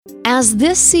As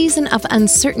this season of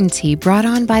uncertainty brought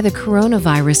on by the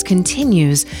coronavirus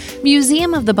continues,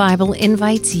 Museum of the Bible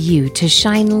invites you to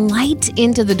shine light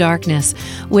into the darkness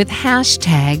with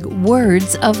hashtag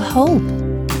Words of Hope.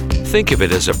 Think of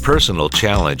it as a personal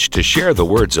challenge to share the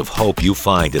words of hope you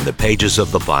find in the pages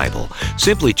of the Bible.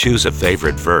 Simply choose a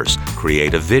favorite verse,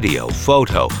 create a video,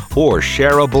 photo, or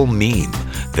shareable meme.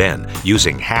 Then,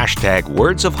 using hashtag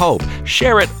Words of Hope,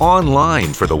 share it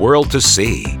online for the world to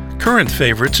see. Current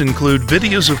favorites include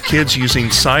videos of kids using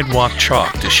sidewalk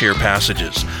chalk to share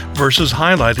passages, verses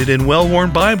highlighted in well-worn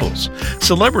Bibles,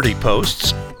 celebrity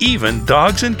posts, even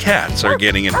dogs and cats are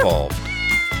getting involved.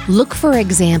 Look for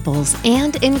examples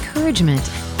and encouragement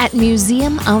at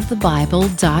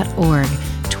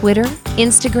museumofthebible.org, Twitter,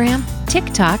 Instagram,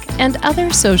 TikTok, and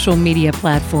other social media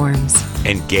platforms.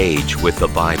 Engage with the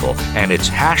Bible and its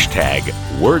hashtag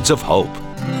Words of Hope.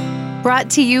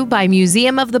 Brought to you by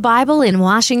Museum of the Bible in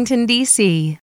Washington, D.C.